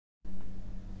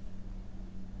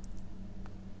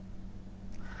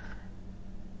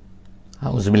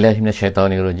A'udzubillahi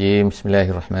minasyaitonirrajim.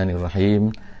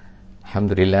 Bismillahirrahmanirrahim.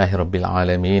 Alhamdulillahirabbil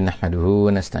alamin. Nahmaduhu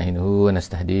wa nasta'inuhu wa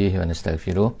nastahdihi wa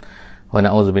nastaghfiruh. Wa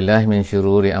na'udzubillahi min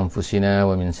syururi anfusina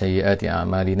wa min sayyiati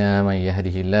a'malina. Man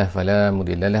yahdihillahu fala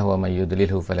mudhillalah wa man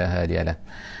yudlilhu fala hadiyalah.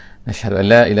 Nashhadu an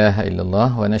la ilaha illallah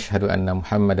wa nashhadu anna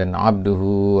Muhammadan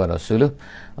 'abduhu wa rasuluh.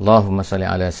 Allahumma salli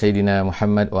ala sayidina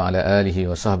Muhammad wa ala alihi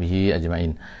wa sahbihi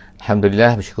ajma'in.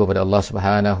 Alhamdulillah, bersyukur pada Allah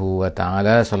Subhanahu wa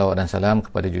taala, salawat dan salam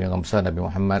kepada junjungan besar Nabi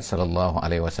Muhammad sallallahu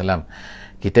alaihi wasallam.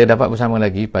 Kita dapat bersama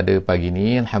lagi pada pagi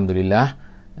ini, alhamdulillah.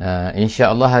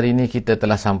 Insya-Allah hari ini kita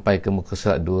telah sampai ke muka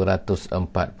surat 248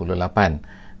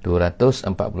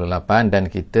 dan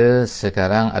kita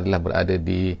sekarang adalah berada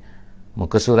di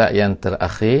muka surat yang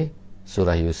terakhir,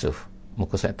 surah Yusuf.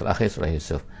 Muka surat terakhir surah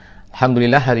Yusuf.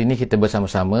 Alhamdulillah, hari ini kita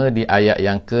bersama-sama di ayat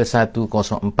yang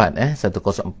ke-104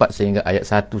 104 sehingga ayat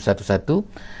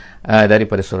 111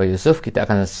 daripada surah Yusuf. Kita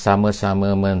akan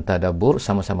sama-sama mentadabbur,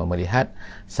 sama-sama melihat,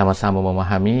 sama-sama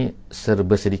memahami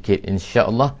serba sedikit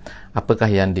insya-Allah apakah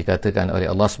yang dikatakan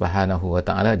oleh Allah Subhanahu wa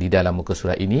taala di dalam muka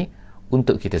surah ini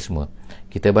untuk kita semua.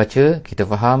 Kita baca, kita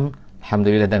faham,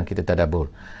 alhamdulillah, dan kita tadabbur.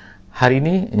 Hari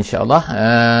ini insya-Allah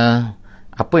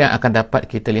apa yang akan dapat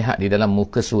kita lihat di dalam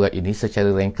muka surat ini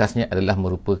secara ringkasnya adalah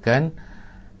merupakan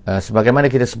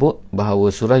sebagaimana kita sebut bahawa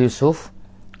surah Yusuf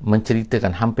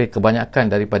menceritakan hampir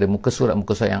kebanyakan daripada muka surat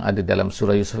yang ada dalam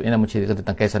surah Yusuf ini menceritakan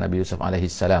tentang kisah Nabi Yusuf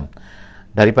alaihissalam,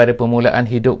 daripada permulaan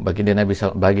hidup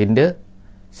baginda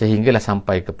sehinggalah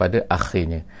sampai kepada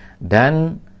akhirnya.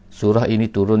 Dan surah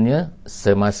ini turunnya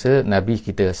semasa Nabi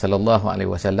kita sallallahu alaihi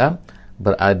wasallam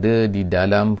berada di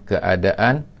dalam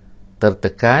keadaan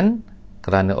tertekan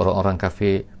kerana orang-orang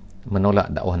kafir menolak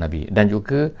dakwah Nabi, dan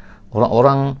juga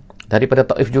orang-orang daripada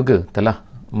Taif juga telah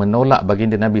menolak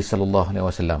baginda Nabi sallallahu alaihi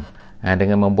wasallam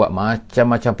dengan membuat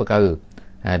macam-macam perkara,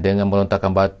 dengan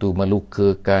melontarkan batu,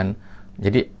 melukakan.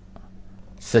 Jadi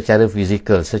secara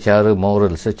fizikal, secara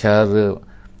moral, secara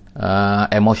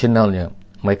emosionalnya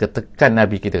mereka tekan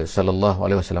Nabi kita sallallahu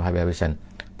alaihi wasallam habis-habisan.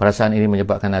 Perasaan ini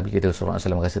menyebabkan Nabi kita sallallahu alaihi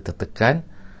wasallam rasa tertekan,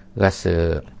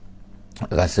 rasa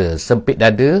sempit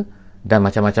dada dan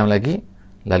macam-macam lagi.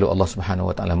 Lalu Allah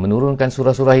Subhanahu wa taala menurunkan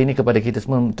surah-surah ini kepada kita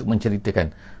semua untuk menceritakan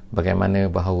bagaimana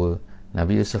bahawa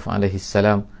Nabi Yusuf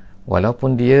alaihissalam,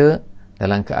 walaupun dia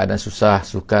dalam keadaan susah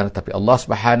sukar, tapi Allah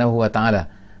Subhanahu wa taala,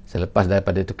 selepas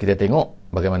daripada itu kita tengok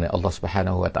bagaimana Allah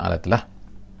Subhanahu wa taala telah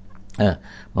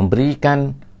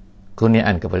memberikan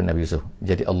kurniaan kepada Nabi Yusuf.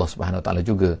 Jadi Allah Subhanahu wa taala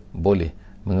juga boleh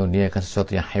mengurniakan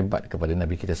sesuatu yang hebat kepada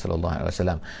Nabi kita sallallahu alaihi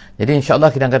wasallam. Jadi insya-Allah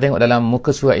kita akan tengok dalam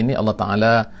muka surat ini Allah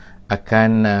taala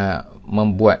akan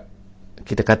membuat,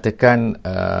 kita katakan,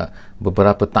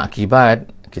 beberapa takibat,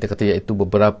 kita kata iaitu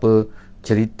beberapa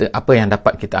cerita apa yang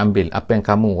dapat kita ambil, apa yang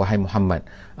kamu wahai Muhammad,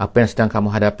 apa yang sedang kamu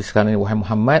hadapi sekarang ini wahai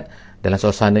Muhammad. Dalam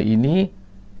suasana ini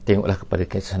tengoklah kepada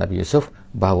kisah Nabi Yusuf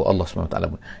bahawa Allah SWT,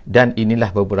 dan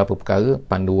inilah beberapa perkara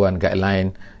panduan,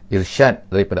 guideline, irsyad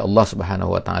daripada Allah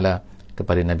Subhanahu wa taala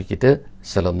kepada Nabi kita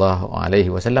sallallahu alaihi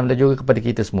wasallam, dan juga kepada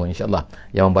kita semua insya-Allah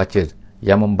yang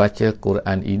membaca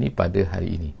Quran ini pada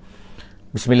hari ini.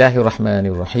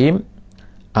 Bismillahirrahmanirrahim.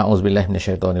 A'udzubillahi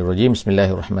minasyaitonirrajim.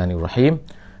 Bismillahirrahmanirrahim.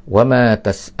 Wa ma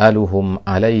tas'aluhum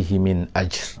 'alaihi min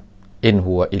ajr in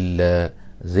huwa illa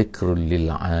zikrul lil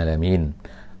alamin.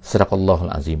 Sadaqallahul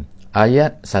azim.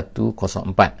 Ayat 104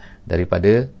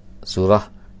 daripada surah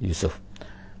Yusuf.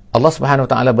 Allah Subhanahu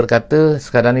wa taala berkata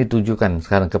sekarang ni tujukan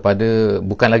sekarang kepada,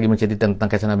 bukan lagi menceritakan tentang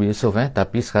kisah Nabi Yusuf,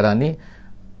 tapi sekarang ni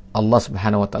Allah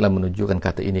Subhanahu wa taala menunjukkan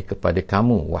kata ini kepada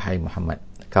kamu wahai Muhammad.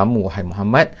 Kamu wahai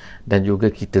Muhammad, dan juga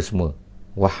kita semua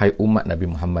wahai umat Nabi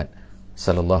Muhammad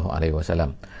sallallahu alaihi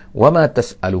wasallam. Wa ma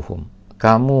tas'aluhum,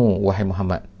 kamu wahai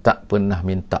Muhammad tak pernah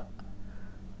minta,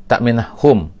 tak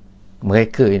minahum,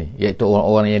 mereka ini iaitu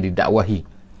orang-orang yang didakwahi,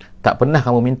 tak pernah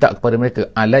kamu minta kepada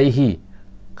mereka alaihi,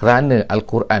 kerana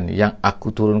Al-Quran yang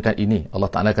aku turunkan ini.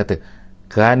 Allah Ta'ala kata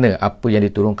kerana apa yang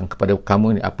diturunkan kepada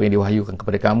kamu ini, apa yang diwahyukan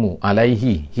kepada kamu,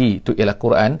 alaihi, hi itu ialah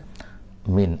Quran,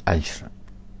 min ajr,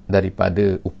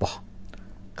 daripada upah.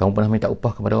 Kamu pernah minta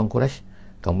upah kepada orang Quraisy?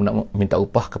 Kamu nak minta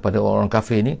upah kepada orang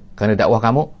kafir ni kerana dakwah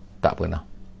kamu? Tak pernah.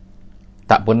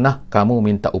 Tak pernah kamu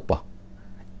minta upah.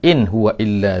 In huwa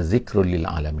illa zikrul lil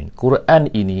alamin. Quran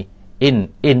ini, in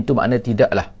tu makna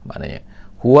tidaklah, maknanya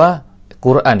huwa,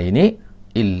 Quran ini,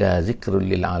 illa zikrul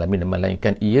lil alamin,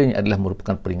 melainkan ianya adalah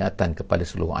merupakan peringatan kepada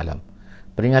seluruh alam.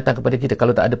 Peringatan kepada kita.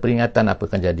 Kalau tak ada peringatan, apa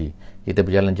akan jadi? Kita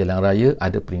berjalan jalan raya,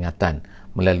 ada peringatan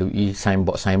melalui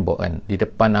signboard kan. Di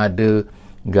depan ada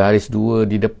garis 2,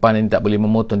 di depan ini tak boleh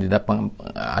memotong, di depan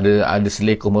ada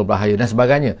selekoh berbahaya dan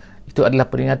sebagainya. Itu adalah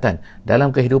peringatan.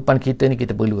 Dalam kehidupan kita ni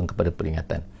kita perlukan kepada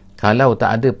peringatan. Kalau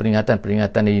tak ada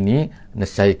peringatan-peringatan ini,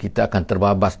 nescaya kita akan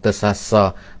terbabas,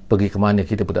 tersasar, pergi ke mana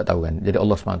kita pun tak tahu kan. Jadi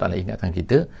Allah SWT ingatkan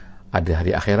kita, ada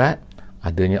hari akhirat,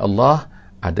 adanya Allah,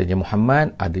 adanya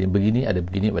Muhammad, adanya begini, ada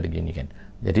begini kan.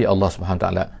 Jadi Allah SWT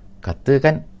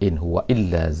katakan, in huwa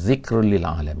illa zikrul lil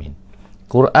alamin.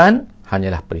 Quran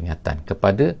hanyalah peringatan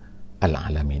kepada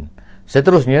al-alamin.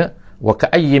 Seterusnya, wa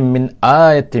ka'ayyin min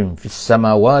ayatin fis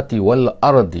samawati wal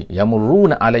ardi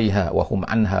yamurruna 'alaiha wa hum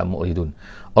 'anha mu'ridun.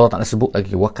 Allah Ta'ala sebut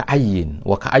lagi wa ka'ayyin.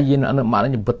 Wa ka'ayyin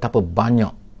maknanya betapa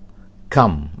banyak.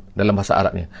 Kam dalam bahasa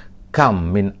Arabnya.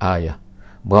 Kam min ayah.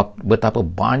 Betapa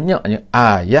banyaknya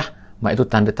ayah, mak itu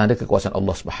tanda-tanda kekuasaan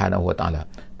Allah Subhanahu Wa Ta'ala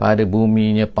pada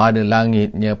buminya, pada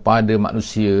langitnya, pada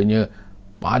manusianya,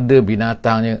 pada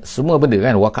binatangnya, semua benda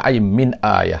kan. Wa ka'ayyin min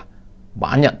ayah.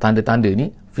 Banyak tanda-tanda ni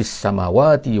fis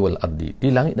samawati wal ardi, di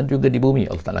langit dan juga di bumi.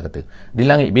 Allah Ta'ala kata, di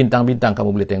langit bintang-bintang kamu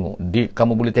boleh tengok,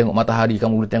 kamu boleh tengok matahari,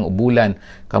 kamu boleh tengok bulan,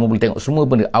 kamu boleh tengok semua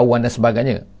benda, awan dan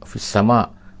sebagainya. Fis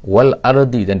sama wal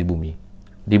ardi, dan di bumi.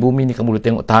 Di bumi ni kamu boleh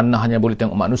tengok tanahnya, boleh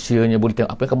tengok manusianya, boleh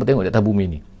tengok apa yang kamu tengok di atas bumi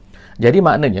ni. Jadi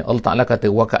maknanya Allah Ta'ala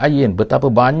kata wa ka'ayyin, betapa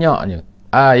banyaknya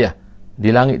ayah di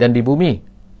langit dan di bumi,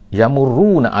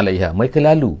 yamurruna 'alaiha, mereka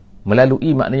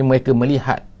melalui maknanya mereka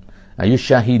melihat,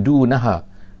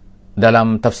 yushahidunaha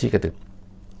dalam tafsir kata,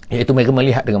 iaitu mereka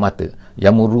melihat dengan mata.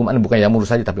 Yamurru makna bukan yamurru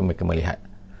saja, tapi mereka melihat.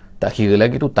 Tak kira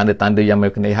lagi tu tanda-tanda yang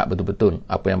mereka lihat betul-betul.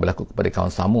 Apa yang berlaku kepada kaum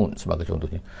Samud sebagai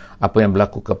contohnya, apa yang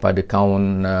berlaku kepada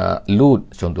kaum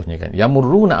Lut contohnya kan.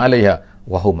 Yamurruna 'alaiha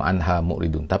wa hum 'anha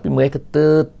mu'ridun, tapi mereka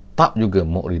tetap juga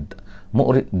mu'rid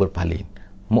berpaling,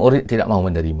 mu'rid tidak mahu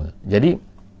menerima. Jadi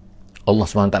Allah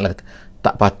SWT kata,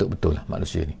 tak patut betul lah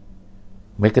manusia ni.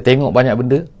 Mereka tengok banyak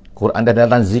benda, Quran dah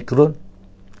dalam zikrun,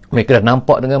 mereka dah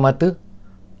nampak dengan mata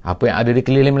apa yang ada di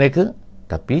keliling mereka,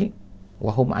 tapi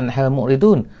wahum anha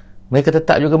mu'ridun, mereka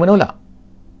tetap juga menolak.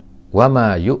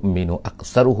 Wama yu'minu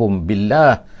aksaruhum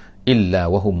billah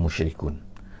illa wahum musyrikun.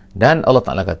 Dan Allah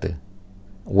Ta'ala kata,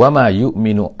 wama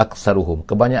yu'minu aksaruhum,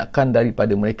 kebanyakan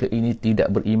daripada mereka ini tidak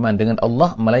beriman dengan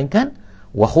Allah, melainkan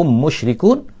wahum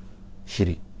musyrikun,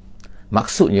 syirik.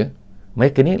 Maksudnya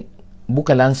mereka ni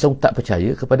bukan langsung tak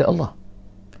percaya kepada Allah.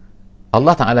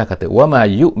 Allah Ta'ala kata, وَمَا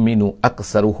يُؤْمِنُ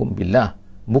أَكْسَرُهُمْ بِاللَّهِ,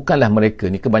 bukanlah mereka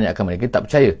ni, kebanyakan mereka tak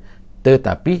percaya,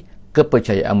 tetapi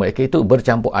kepercayaan mereka itu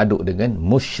bercampur aduk dengan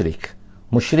musyrik.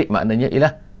 Musyrik maknanya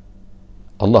ialah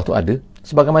Allah tu ada.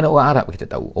 Sebagaimana orang Arab kita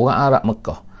tahu, orang Arab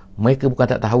Mekah, mereka bukan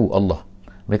tak tahu Allah,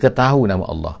 mereka tahu nama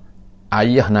Allah.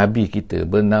 Ayah Nabi kita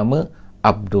bernama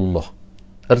Abdullah,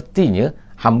 artinya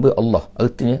hamba Allah,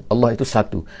 artinya Allah itu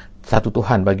satu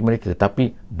Tuhan bagi mereka,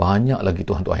 tapi banyak lagi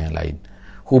Tuhan-Tuhan yang lain.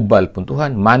 Hubal pun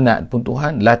Tuhan, Manat pun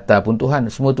Tuhan, Lata pun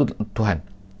Tuhan, semua tu Tuhan.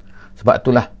 Sebab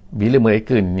itulah bila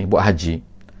mereka ni buat haji,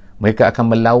 mereka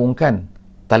akan melaungkan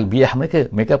talbiyah mereka.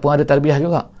 Mereka pun ada talbiyah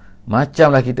juga.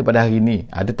 Macamlah kita pada hari ni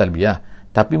ada talbiyah,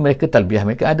 tapi talbiyah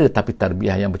mereka ada, tapi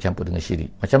talbiyah yang bercampur dengan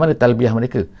syirik. Macam mana talbiyah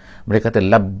mereka? Mereka kata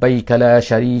labbaika la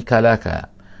syarika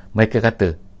laka. Mereka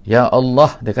kata, ya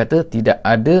Allah, dia kata tidak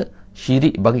ada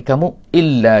syirik bagi kamu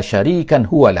illa syarikan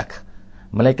huwalak,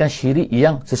 melainkan syirik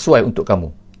yang sesuai untuk kamu.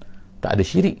 Tak ada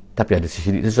syirik, tapi ada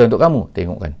syirik sesuai untuk kamu.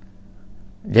 Tengok kan.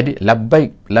 Jadi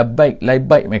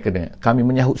labbaik mereka dengar. Kami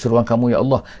menyahut seruan kamu ya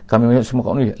Allah. Kami menyahut semua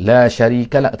kamu. La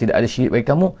syarikalah, tidak ada syirik bagi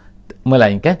kamu,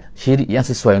 melainkan syirik yang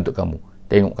sesuai untuk kamu.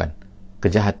 Tengok kan.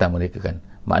 Kejahatan mereka kan.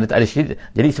 Maknanya tak ada syirik.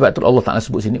 Jadi sebab tu Allah Ta'ala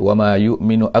sebut sini, wa ma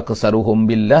yu'minu aksaruhum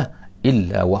billah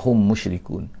illa wahum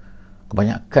musyrikun.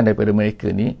 Kebanyakan daripada mereka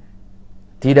ni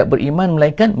tidak beriman,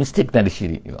 melainkan mesti kena ada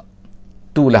syirik juga.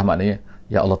 Itulah maknanya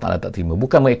ya Allah Ta'ala tak terima.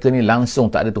 Bukan mereka ni langsung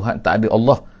tak ada Tuhan, tak ada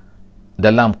Allah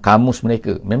dalam kamus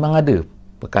mereka. Memang ada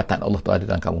perkataan Allah tu ada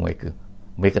dalam kamus mereka.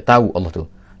 Mereka tahu Allah tu,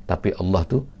 tapi Allah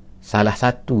tu salah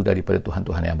satu daripada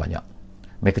Tuhan-Tuhan yang banyak.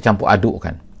 Mereka campur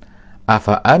adukkan.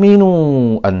 Afa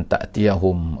aminu an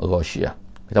ta'tiyahum ghasyiyah.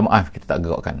 Minta maaf kita tak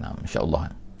gerakkan.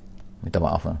 Insya-Allah. Minta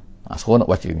maaf.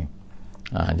 Seronok baca ni.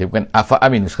 Jadi bukan afa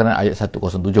aminu, sekarang ayat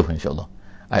 107 insya-Allah.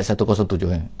 Ayat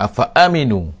 107. Afa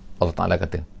aminu, Allah Ta'ala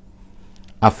kata,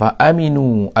 afa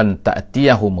aminu an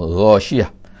ta'tiyahum ghasyiyah.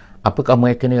 Apakah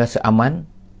mereka ni rasa aman?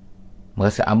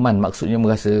 Merasa aman maksudnya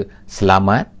merasa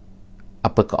selamat.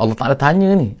 Apakah Allah Ta'ala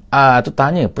tanya ni? Tu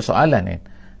tanya persoalan ni.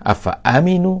 Afa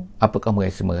aminu, apakah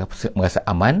merasa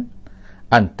aman?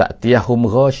 An ta'tiyahum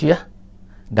ghasyiyah,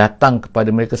 datang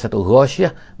kepada mereka satu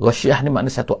ghasyiyah. Ghasyiyah ni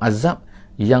makna satu azab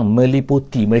yang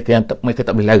meliputi mereka, yang mereka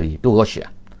tak boleh lari. Itu ghasyiyah.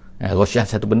 Ghasyiyah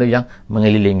satu benda yang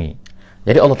mengelilingi.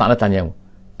 Jadi Allah Ta'ala tanya,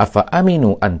 afa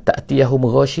aminu an ta'tiyahum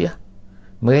ghasyiyah,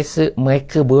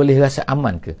 mereka boleh rasa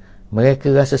aman ke?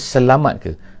 Mereka rasa selamat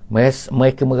ke?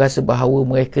 Mereka merasa bahawa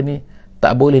mereka ni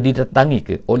tak boleh didatangi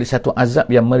ke oleh satu azab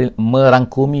yang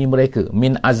merangkumi mereka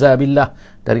min azabillah,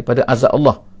 daripada azab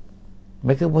Allah.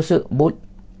 Mereka berasa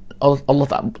Allah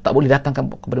tak boleh datangkan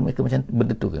kepada mereka macam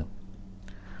benda tu ke?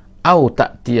 Au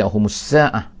ta'tiyahumus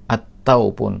sa'ah,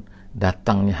 ataupun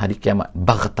datangnya hari kiamat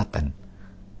baghtatan.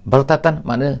 Baghtatan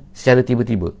makna secara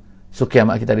tiba-tiba. So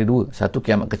kiamat kita ada dua, satu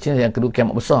kiamat kecil, yang kedua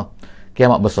kiamat besar.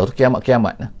 Kiamat besar tu kiamat.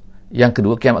 Yang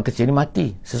kedua kiamat kecil ni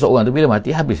mati. Seseorang tu bila mati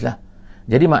habislah.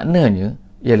 Jadi maknanya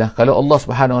ialah kalau Allah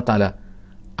Subhanahu Wa Taala,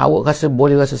 awak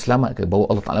boleh rasa selamat ke bahawa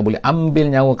Allah Taala boleh ambil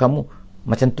nyawa kamu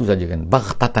macam tu saja kan?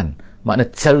 Baghtatan makna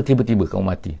secara tiba-tiba kamu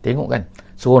mati. Tengok kan,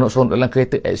 seronok-seronok dalam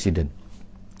kereta accident,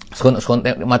 seronok-seronok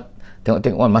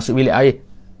tengok masuk bilik air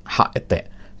heart attack,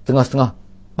 tengah-tengah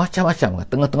macam-macam kan,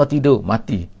 tengah-tengah tidur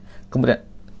mati. Kemudian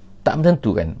tak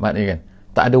menentu kan, maknanya kan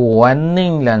tak ada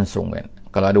warning langsung kan.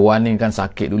 Kalau ada warning kan,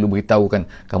 sakit dulu beritahu kan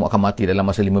kamu akan mati dalam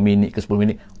masa 5 minit ke 10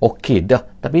 minit, okey dah.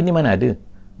 Tapi ini mana ada.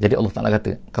 Jadi Allah Ta'ala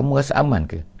kata, kamu rasa aman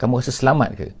ke? Kamu rasa selamat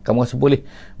ke? Kamu rasa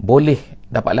boleh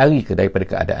dapat lari ke daripada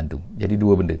keadaan tu? Jadi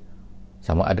dua benda,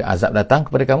 sama ada azab datang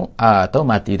kepada kamu atau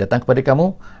mati datang kepada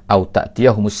kamu, au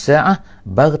ta'tiyahumus sa'ah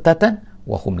baghtatan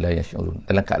wa hum la yash'urun,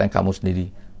 dalam keadaan kamu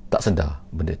sendiri tak sedar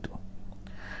benda tu.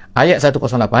 Ayat 108,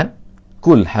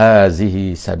 kul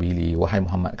hazihi sabili, wahai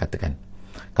Muhammad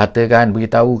katakan,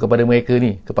 beritahu kepada mereka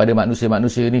ni, kepada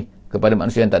manusia-manusia ni, kepada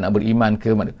manusia yang tak nak beriman ke,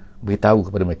 beritahu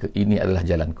kepada mereka, ini adalah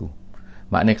jalanku.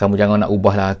 Maknanya kamu jangan nak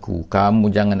ubahlah aku, kamu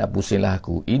jangan nak pusinglah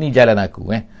aku, ini jalan aku.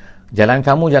 Jalan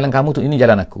kamu tu, ini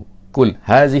jalan aku. Kul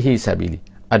hazihi sabili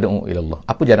ad'u ilallah.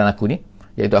 Apa jalan aku ni?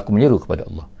 Iaitu aku menyeru kepada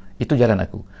Allah. Itu jalan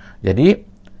aku.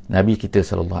 Jadi Nabi kita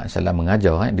sallallahu alaihi wasallam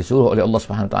mengajar, disuruh oleh Allah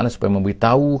Subhanahu Wa Taala supaya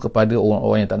memberitahu kepada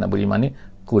orang-orang yang tak nak beriman ni,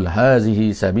 kul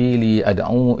hazihi sabili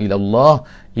ad'u ilallah,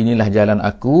 inilah jalan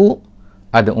aku,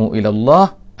 ad'u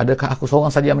ilallah. Adakah aku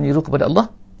seorang saja yang menyeru kepada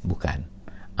Allah? Bukan.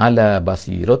 Ala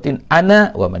basiratin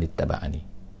ana wa manittaba'ani.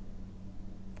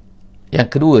 Yang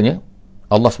keduanya,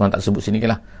 Allah SWT sebut sini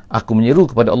lah, aku menyeru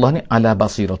kepada Allah ni ala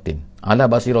basiratin. Ala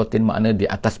basiratin makna di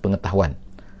atas pengetahuan,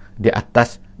 di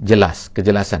atas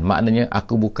kejelasan. Maknanya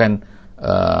aku bukan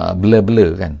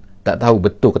blur-blur kan, tak tahu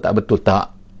betul ke tak betul,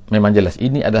 tak, memang jelas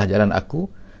ini adalah jalan aku.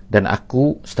 Dan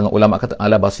aku, setengah ulama kata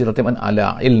ala basiratin makna ala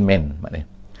ilmin, maknanya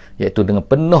iaitu dengan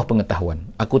penuh pengetahuan.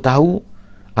 Aku tahu,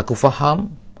 aku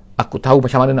faham, aku tahu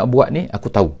macam mana nak buat ni, aku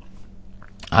tahu.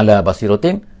 Ala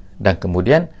basiratin. Dan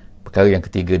kemudian perkara yang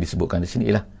ketiga disebutkan di sini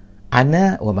ialah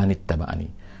ana wa manittaba'ani.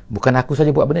 Bukan aku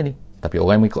saja buat benda ni, tapi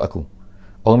orang yang mengikut aku.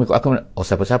 Orang mengikut aku,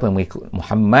 siapa-siapa yang mengikut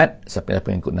Muhammad, siapa-siapa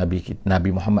yang mengikut Nabi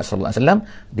Muhammad sallallahu alaihi wasallam,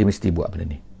 dia mesti buat benda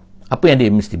ni. Apa yang dia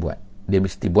mesti buat? Dia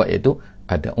mesti buat iaitu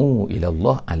ad'u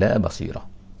ilallah ala basirah.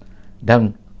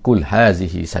 Dan kul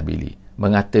hazihi sabili,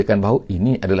 mengatakan bahawa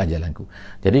ini adalah jalanku.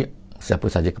 Jadi siapa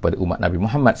saja kepada umat Nabi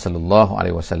Muhammad sallallahu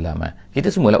alaihi wasallam, kita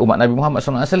semualah umat Nabi Muhammad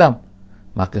sallallahu alaihi wasallam,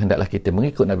 maka hendaklah kita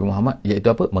mengikut Nabi Muhammad, iaitu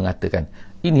apa? Mengatakan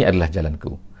ini adalah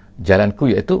jalanku.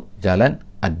 Jalanku iaitu jalan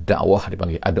ad-da'wah,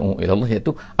 dipanggil ad'u ilallah,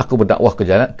 iaitu aku berdakwah ke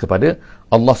jalan kepada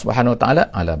Allah Subhanahu Wa Taala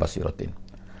ala basiratin.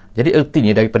 Jadi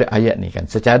ertinya daripada ayat ni kan,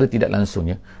 secara tidak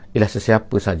langsungnya ialah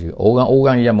sesiapa saja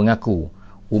orang-orang yang mengaku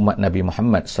umat Nabi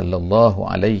Muhammad sallallahu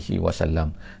alaihi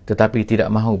wasallam tetapi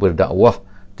tidak mahu berdakwah,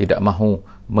 tidak mahu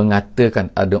mengatakan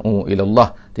ad'u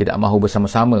ilallah, tidak mahu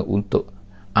bersama-sama untuk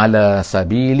ala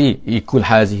sabili, ikul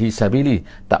hazihi sabili,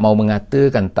 tak mahu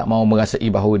mengatakan, tak mahu merasai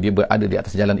bahawa dia berada di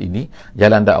atas jalan ini,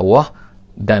 jalan dakwah,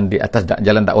 dan di atas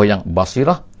jalan dakwah yang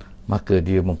basirah, maka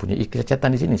dia mempunyai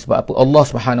kecacatan di sini. Sebab apa? Allah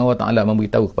Subhanahu Wa Taala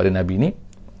memberitahu kepada Nabi ni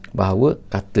bahawa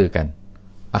katakan,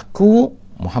 aku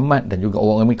Muhammad dan juga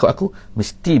orang yang mengikut aku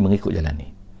mesti mengikut jalan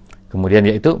ni. Kemudian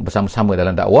iaitu bersama-sama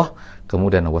dalam dakwah.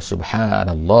 Kemudian wa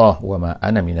subhanallah wa ma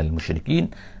ana minal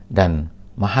musyrikin, dan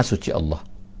maha suci Allah,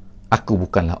 aku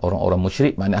bukanlah orang-orang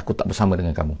musyrik, maknanya aku tak bersama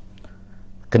dengan kamu.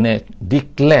 Kena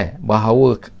declare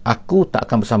bahawa aku tak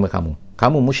akan bersama kamu.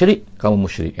 Kamu musyrik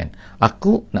kan.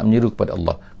 Aku nak menyeru kepada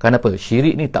Allah. Kenapa?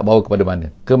 Syirik ni tak bawa kepada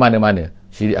mana? Ke mana-mana.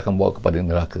 Syirik akan bawa kepada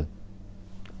neraka.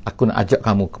 Aku nak ajak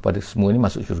kamu kepada semua ni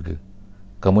masuk syurga.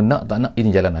 Kamu nak tak nak, ini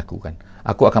jalan aku kan.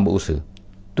 Aku akan berusaha.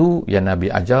 Tu yang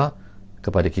Nabi ajar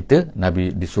kepada kita.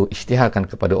 Nabi disuruh isytiharkan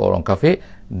kepada orang kafir,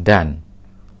 dan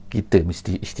kita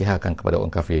mesti isytiharkan kepada orang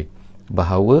kafir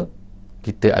bahawa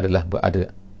kita adalah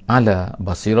berada ala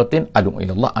basiratin, ad'u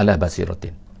ilallah ala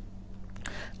basiratin.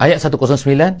 Ayat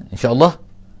 109, insya-Allah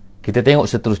kita tengok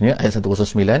seterusnya. Ayat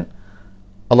 109,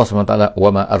 Allah SWT, wa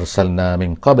ma arsalna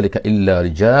min qablika illa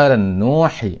rijalan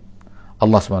nuhi.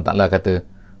 Allah SWT kata,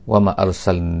 wa ma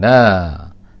arsalna,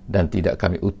 dan tidak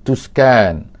kami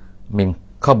utuskan, min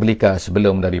qablika,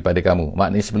 sebelum daripada kamu.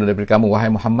 Maknanya sebelum daripada kamu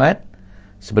wahai Muhammad,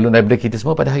 sebelum daripada kita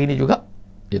semua pada hari ini juga,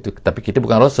 iaitu, tapi kita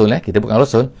bukan rasul, kita bukan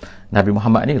rasul. Nabi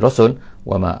Muhammad ni rasul.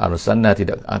 Wa ma arsalna,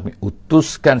 tidak kami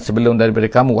utuskan sebelum daripada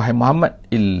kamu wahai Muhammad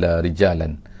illa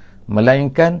rijalan,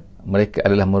 melainkan mereka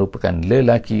adalah merupakan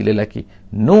lelaki-lelaki,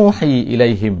 nuhi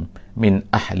ilaihim min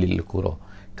ahlil qura,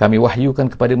 kami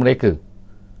wahyukan kepada mereka,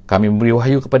 kami memberi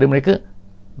wahyu kepada mereka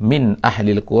min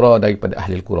ahlil qura, daripada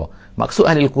ahlil qura. Maksud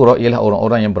ahlil qura ialah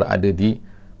orang-orang yang berada di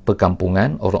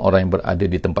perkampungan, orang-orang yang berada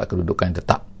di tempat kedudukan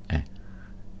tetap.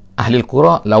 Ahlil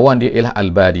qura lawan dia ialah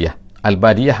al-badiyah.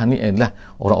 Al-badiyah ni adalah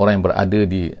orang-orang yang berada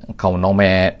di kaum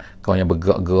nomad, kaum yang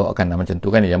bergerak-gerak kan, macam tu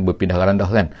kan, yang berpindah randah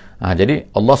kan. Jadi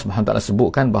Allah SWT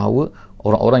sebutkan bahawa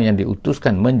orang-orang yang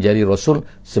diutuskan menjadi rasul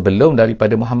sebelum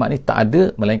daripada Muhammad ni tak ada,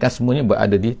 melainkan semuanya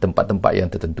berada di tempat-tempat yang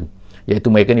tertentu,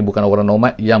 iaitu mereka ni bukan orang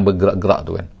nomad yang bergerak-gerak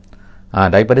tu kan.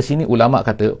 Daripada sini ulama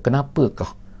kata,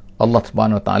 kenapakah Allah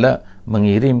SWT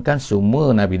mengirimkan semua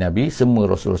nabi-nabi, semua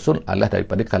rasul-rasul adalah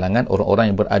daripada kalangan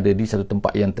orang-orang yang berada di satu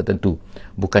tempat yang tertentu,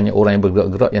 bukannya orang yang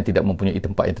bergerak-gerak yang tidak mempunyai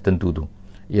tempat yang tertentu tu.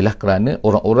 Ialah kerana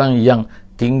orang-orang yang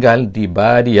tinggal di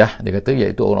badiyah, dia kata,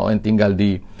 iaitu orang-orang yang tinggal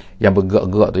di, yang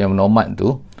bergerak-gerak tu, yang nomad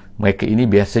tu, mereka ini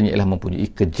biasanya ialah mempunyai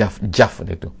kejaf-jaf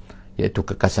dia tu, iaitu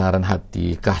kekasaran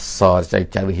hati, kasar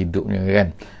cara hidupnya kan,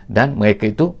 dan mereka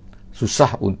itu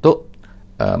susah untuk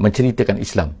menceritakan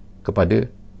Islam kepada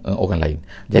orang lain.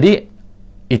 Jadi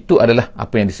itu adalah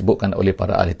apa yang disebutkan oleh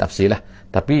para ahli tafsir lah.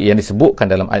 Tapi yang disebutkan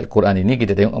dalam ayat Quran ini,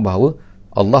 kita tengok bahawa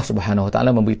Allah Subhanahu Wa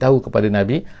Taala memberitahu kepada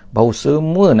Nabi bahawa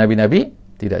semua nabi-nabi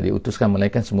tidak diutuskan,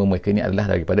 melainkan semua mereka ini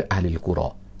adalah daripada ahli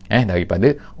qura,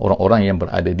 daripada orang-orang yang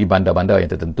berada di bandar-bandar yang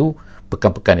tertentu,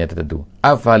 pekan-pekan yang tertentu.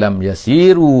 Afalam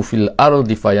yasiru fil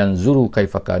ardi fayanzuru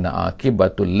kaifa kana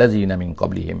akibatul ladzina min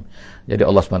qablihim. Jadi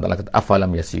Allah SWT kata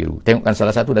afalam yasiru. Tengokkan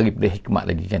salah satu daripada hikmat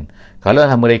lagi kan. Kalau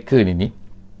mereka ni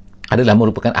adalah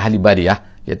merupakan ahli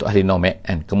badiyah, iaitu ahli nomad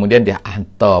kan. Kemudian dia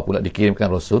hantar pula,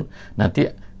 dikirimkan rasul. Nanti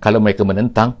kalau mereka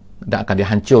menentang dan akan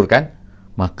dihancurkan,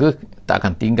 maka tak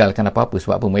akan tinggalkan apa-apa.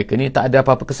 Sebab apa? Mereka ni tak ada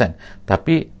apa-apa kesan.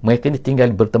 Tapi mereka ni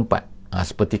tinggal bertempat.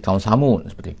 Seperti kaum Samud,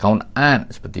 seperti kaum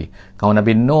Ad, seperti kaum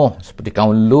Nabi Nuh, seperti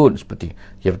kaum Lut, seperti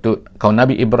iaitu kaum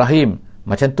Nabi Ibrahim.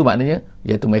 Macam tu maknanya,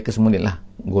 iaitu mereka semua inilah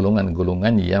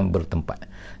golongan-golongan yang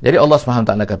bertempat. Jadi Allah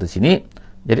SWT kata sini,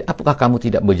 jadi apakah kamu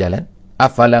tidak berjalan?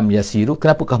 Afalam yasiru,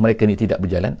 kenapakah mereka ni tidak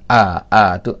berjalan?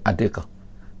 Tu adakah?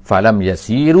 Falam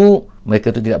yasiru,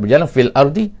 mereka tu tidak berjalan fil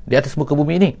ardi, di atas muka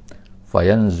bumi ini.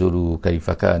 Fayanzuru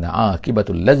kaifa kana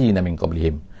akibatul ladzina min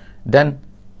qablihim, dan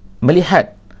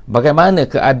melihat bagaimana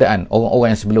keadaan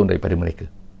orang-orang yang sebelum daripada mereka.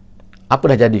 Apa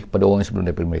dah jadi kepada orang yang sebelum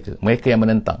daripada mereka? Mereka yang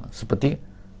menentang, seperti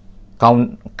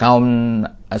kaum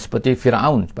seperti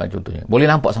Firaun contohnya. Boleh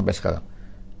nampak sampai sekarang.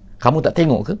 Kamu tak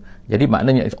tengok ke? Jadi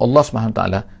maknanya Allah SWT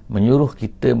menyuruh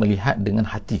kita melihat dengan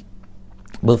hati,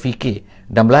 berfikir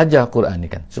dan belajar Quran ni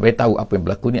kan, supaya tahu apa yang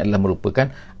berlaku ni adalah merupakan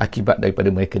akibat daripada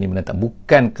mereka ni menentang,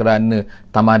 bukan kerana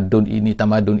tamadun ini,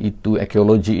 tamadun itu,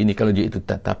 arkeologi ini, arkeologi itu,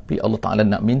 tapi Allah Ta'ala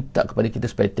nak minta kepada kita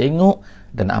supaya tengok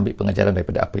dan ambil pengajaran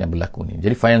daripada apa yang berlaku ni.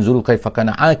 Jadi fayanzuru kaifa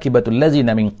kana akibatul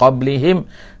ladzina min qablihim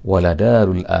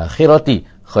waladarul akhirati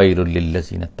khairul lil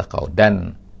ladzina taqaw,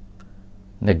 dan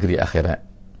negeri akhirat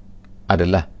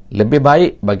adalah lebih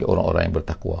baik bagi orang-orang yang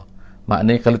bertakwa.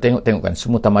 Maknanya kalau tengok-tengok kan,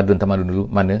 semua tamadun-tamadun dulu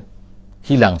mana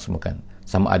hilang semua kan,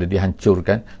 sama ada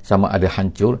dihancurkan, sama ada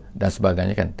hancur dan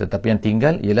sebagainya kan. Tetapi yang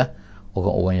tinggal ialah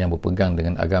orang-orang yang berpegang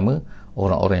dengan agama,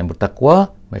 orang-orang yang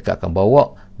bertakwa. Mereka akan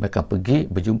bawa, mereka pergi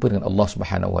berjumpa dengan Allah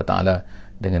Subhanahu Wa Taala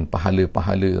dengan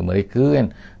pahala-pahala mereka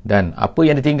kan. Dan apa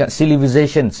yang ditinggal,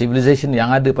 civilization yang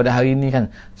ada pada hari ini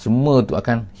kan, semua tu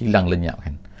akan hilang lenyap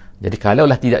kan. Jadi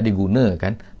kalaulah tidak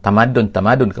digunakan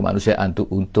tamadun kemanusiaan tu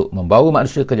untuk membawa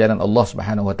manusia ke jalan Allah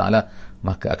Subhanahu Wa Taala,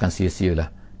 maka akan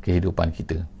sia-sialah kehidupan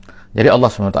kita. Jadi Allah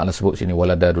SWT sebut sini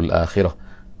waladarul akhirah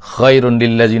khairun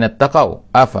lil ladzina taqaw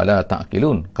afala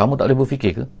ta'qilun. Kamu tak boleh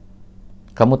berfikir ke?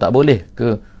 Kamu tak boleh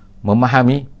ke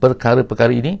memahami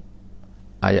perkara-perkara ini?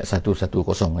 Ayat 110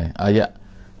 ayat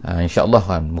insya-Allah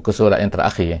kan, muka surat yang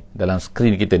terakhir dalam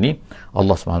skrin kita ni,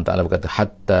 Allah SWT berkata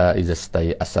hatta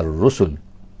izastai asar rusul,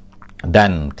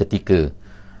 dan ketika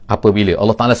apabila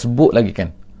Allah Ta'ala sebut lagi kan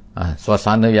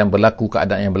suasana yang berlaku,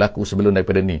 keadaan yang berlaku sebelum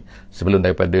daripada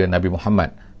Nabi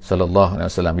Muhammad sallallahu alaihi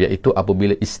wasallam, iaitu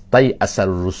apabila istai asar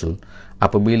rusul,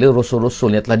 apabila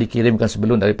rasul-rasul yang telah dikirimkan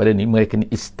sebelum daripada ni, mereka ni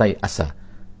istai asar,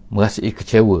 merasai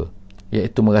kecewa,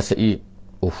 iaitu merasai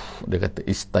dia kata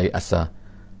istai asar,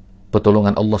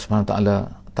 pertolongan Allah SWT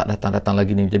tak datang-datang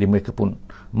lagi ni. Jadi mereka pun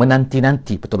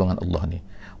menanti-nanti pertolongan Allah ni.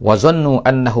 Wazannu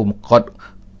annahum qad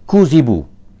kuzibu,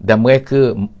 dan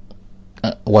mereka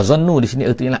wazannu di sini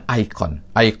artinya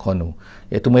ikonu,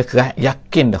 iaitu mereka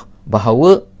yakin dah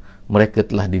bahawa mereka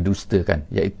telah didustakan,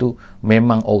 iaitu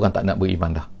memang orang tak nak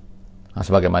beriman dah.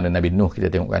 Sebagaimana Nabi Nuh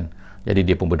kita tengok kan, jadi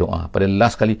dia pun berdoa. Pada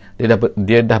last kali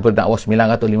dia dah berdakwah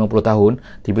 950 tahun,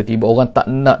 tiba-tiba orang tak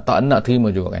nak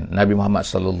terima juga kan. Nabi Muhammad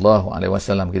sallallahu alaihi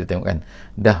wasallam kita tengok kan,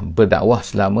 dah berdakwah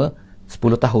selama 10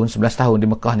 tahun, 11 tahun di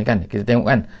Mekah ni kan. Kita tengok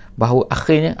kan bahawa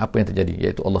akhirnya apa yang terjadi,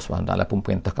 iaitu Allah SWT pun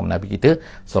perintahkan Nabi kita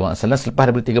sallallahu alaihi wasallam selepas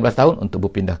daripada 13 tahun untuk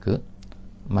berpindah ke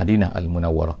Madinah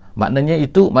Al-Munawwarah. Maknanya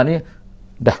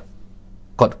dah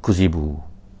qad kuzibu,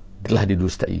 telah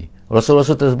didustai.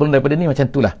 Rasul-rasul tersebelum daripada ni macam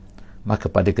itulah.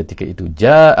 Maka pada ketika itu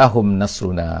ja'ahum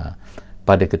nasruna,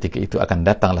 pada ketika itu akan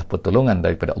datanglah pertolongan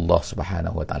daripada Allah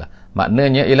Subhanahu wa taala.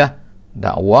 Maknanya ialah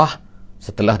dakwah,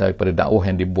 setelah daripada dakwah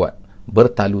yang dibuat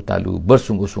bertalu-talu,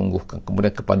 bersungguh-sungguh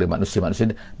kemudian kepada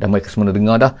manusia-manusia, dan mereka semua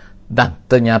dengar dah, dan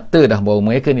ternyata dah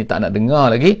bahawa mereka ni tak nak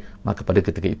dengar lagi, maka pada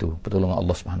ketika itu pertolongan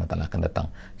Allah Subhanahu wa taala akan datang.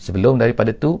 Sebelum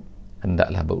daripada itu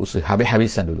hendaklah berusaha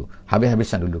habis-habisan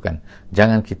dulu kan.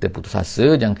 Jangan kita putus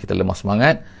asa, jangan kita lemah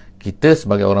semangat. Kita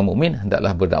sebagai orang mukmin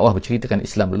hendaklah berdakwah, berceritakan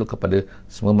Islam dulu kepada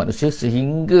semua manusia,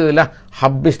 sehinggalah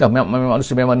habis dah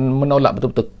manusia memang menolak,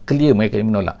 betul-betul clear mereka yang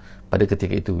menolak. Pada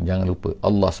ketika itu jangan lupa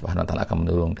Allah Subhanahu wa taala akan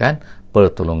menurunkan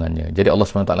pertolongannya. Jadi Allah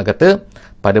Subhanahu wa taala kata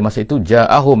pada masa itu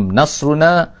ja'ahum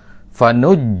nasruna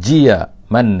fanujjiya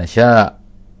man nasya,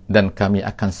 dan kami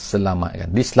akan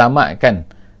diselamatkan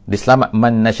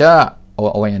man nasya,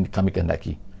 orang-orang yang kami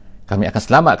kehendaki. Kami akan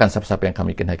selamatkan siapa-siapa yang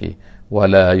kami kehendaki.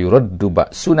 Wala yuraddu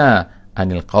ba'suna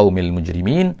anil qaumil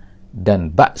mujrimin,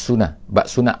 dan ba'suna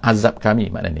azab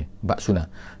kami, maknanya ba'suna,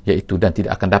 iaitu dan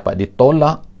tidak akan dapat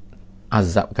ditolak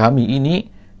azab kami ini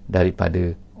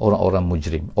daripada orang-orang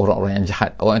mujrim, orang-orang yang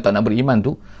jahat, orang yang tak nak beriman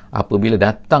tu. Apabila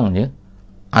datangnya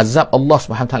azab Allah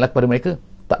Subhanahu wa taala kepada mereka,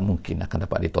 tak mungkin akan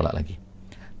dapat ditolak lagi.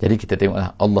 Jadi kita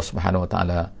tengoklah Allah Subhanahu wa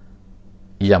taala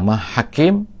yang Maha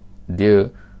Hakim,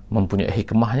 dia mempunyai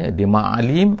hikmahnya, dia Maha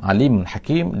Alim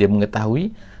Hakim, dia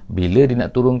mengetahui bila dia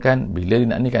nak turunkan, bila dia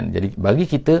nak ni kan. Jadi bagi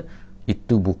kita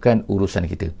itu bukan urusan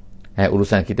kita.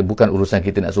 Urusan kita bukan urusan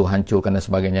kita nak suruh hancurkan dan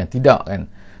sebagainya, tidak kan.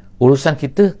 Urusan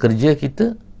kita, kerja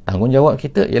kita, tanggungjawab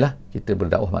kita ialah kita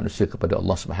berdakwah manusia kepada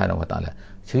Allah Subhanahu wa taala.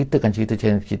 Ceritakan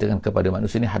kepada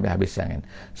manusia ni habis-habisan kan,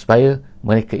 supaya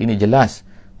mereka ini jelas,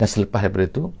 dan selepas daripada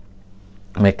itu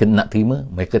mereka nak terima,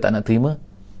 mereka tak nak terima,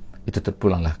 itu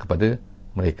terpulanglah kepada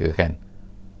mereka kan,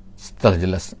 setelah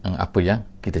jelas apa yang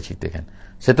kita ceritakan.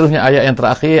 Seterusnya ayat yang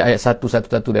terakhir, ayat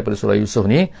 111 daripada surah Yusuf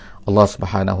ni, Allah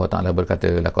Subhanahu wa taala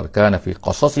berkata, laqad kana fi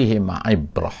qasasihim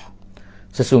ibrah,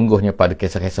 sesungguhnya pada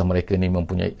kisah-kisah mereka ni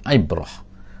mempunyai ibrah,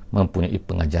 mempunyai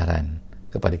pengajaran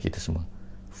kepada kita semua.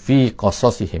 Fi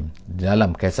qasasihim,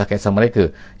 dalam kisah-kisah mereka,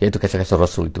 iaitu kisah-kisah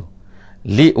Rasul itu.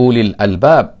 Li ulil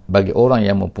albab, bagi orang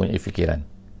yang mempunyai fikiran.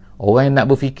 Orang yang nak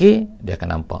berfikir, dia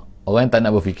akan nampak. Orang yang tak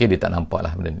nak berfikir, dia tak nampak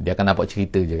lah benda ni. Dia akan nampak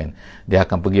cerita je kan. Dia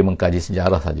akan pergi mengkaji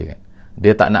sejarah saja kan.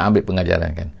 Dia tak nak ambil pengajaran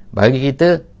kan. Bagi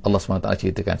kita, Allah SWT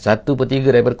ceritakan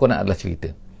 1/3 daripada Quran adalah cerita.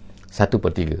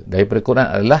 1/3 daripada Quran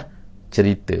adalah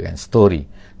cerita kan, story.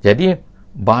 Jadi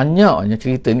banyaknya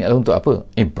cerita ni adalah untuk apa?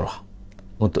 Ibrah.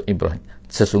 Untuk ibrah.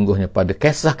 Sesungguhnya pada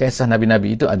kisah-kisah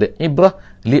Nabi-Nabi itu ada ibrah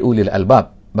liulil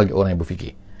albab, bagi orang yang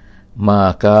berfikir.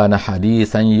 Maka na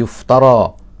hadisan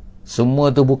yuftara,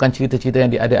 semua tu bukan cerita-cerita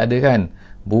yang diada-adakan,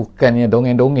 bukannya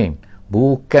dongeng-dongeng,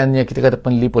 bukannya kita kata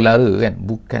penlipulara kan,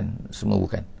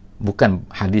 bukan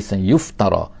hadisan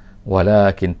yuftara,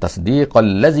 walakin tasdiqal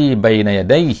ladzi baina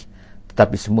yadayhi,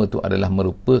 tetapi semua tu adalah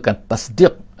merupakan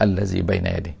tasdiq allazi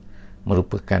baina yadayhi,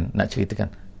 merupakan nak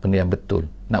ceritakan benda yang betul,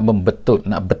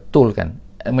 nak betulkan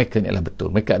mereka ni adalah betul,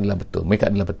 mereka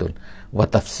adalah betul. Wa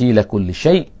tafsila kulli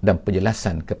syai', dan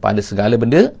penjelasan kepada segala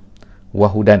benda. Wa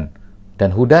hudan,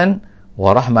 dan hudan,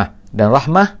 wa rahmah, dan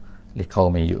rahmah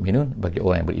liqaumin yu'minun, bagi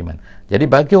orang yang beriman. Jadi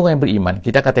bagi orang yang beriman,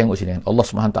 kita akan tengok sini kan, Allah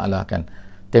Subhanahu taala akan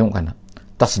tengokkan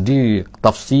tasdiq,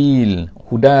 tafsil,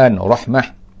 hudan, rahmah,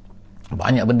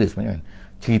 banyak benda sebenarnya kan,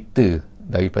 cerita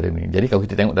daripada ni. Jadi kalau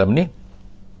kita tengok dalam ni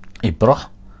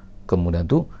ibrah, kemudian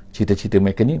tu cerita-cerita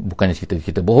mereka ni bukannya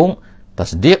cerita-cerita bohong,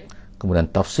 tasdiq, kemudian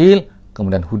tafsil,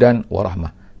 kemudian hudan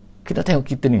warahmah. Kita tengok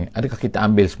kita ni, adakah kita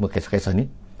ambil semua kisah-kisah ni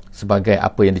sebagai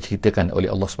apa yang diceritakan oleh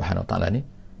Allah Subhanahu taala ni?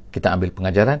 Kita ambil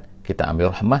pengajaran, kita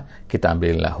ambil rahmah, kita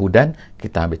ambil hudan,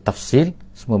 kita ambil tafsil,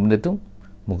 semua benda tu.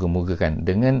 Moga-moga kan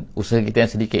dengan usaha kita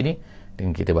yang sedikit ni,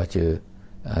 dengan kita baca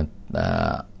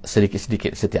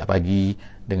sedikit-sedikit setiap pagi,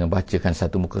 dengan bacakan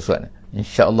satu muka surat,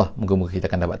 insya-Allah moga-moga kita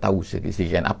akan dapat tahu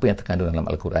sedikit-sedikit kan apa yang terkandung dalam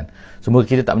Al-Quran. Semoga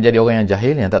kita tak menjadi orang yang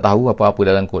jahil, yang tak tahu apa-apa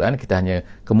dalam Quran. Kita hanya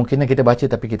kemungkinan kita baca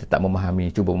tapi kita tak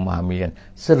memahami, cuba memahami kan,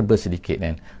 serba sedikit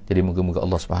kan. Jadi moga-moga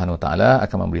Allah Subhanahu Wa Taala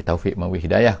akan memberi taufik, memberi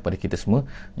hidayah kepada kita semua,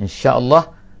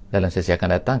 insya-Allah. dalam sesi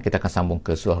akan datang kita akan sambung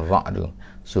ke surah Ra'd.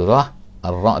 Surah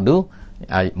Ar-Ra'd,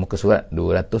 muka surat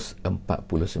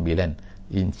 249,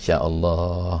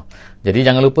 insya-Allah. Jadi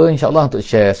jangan lupa insya-Allah untuk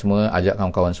share semua, ajak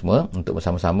kawan-kawan semua untuk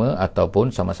bersama-sama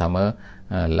ataupun sama-sama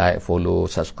like, follow,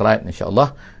 subscribe,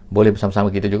 insya-Allah. Boleh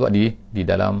bersama-sama kita juga di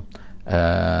dalam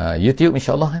YouTube,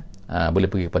 insya-Allah.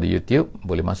 Boleh pergi kepada YouTube,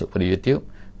 boleh masuk pada YouTube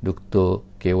Dr.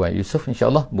 KY Yusuf,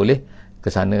 insya-Allah boleh ke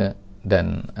sana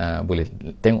dan boleh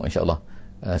tengok insya-Allah.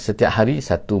 Setiap hari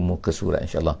satu muka surat,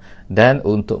 insya-Allah. Dan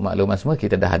untuk makluman semua,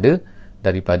 kita dah ada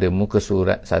daripada muka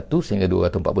surat 1 sehingga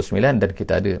 249, dan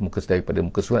kita ada daripada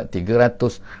muka surat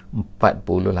 348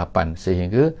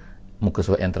 sehingga muka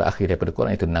surat yang terakhir daripada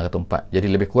Quran itu 604. Jadi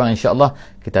lebih kurang insya-Allah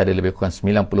kita ada lebih kurang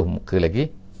 90 muka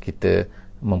lagi. Kita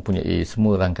mempunyai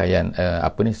semua rangkaian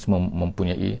semua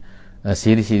mempunyai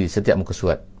siri-siri setiap muka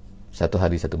surat. Satu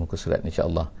hari satu muka surat,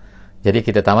 insya-Allah. Jadi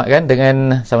kita tamatkan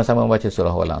dengan sama-sama membaca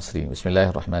surah Wal 'Asri.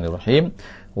 Bismillahirrahmanirrahim.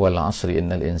 Wal 'Asri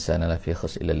innal insana lafi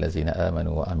khusr illa allazina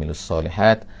amanu wa amilus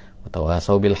solihat wa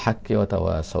tawasaw bil haqqi wa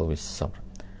tawasaw bis sabr.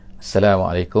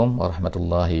 Assalamualaikum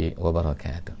warahmatullahi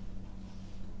wabarakatuh.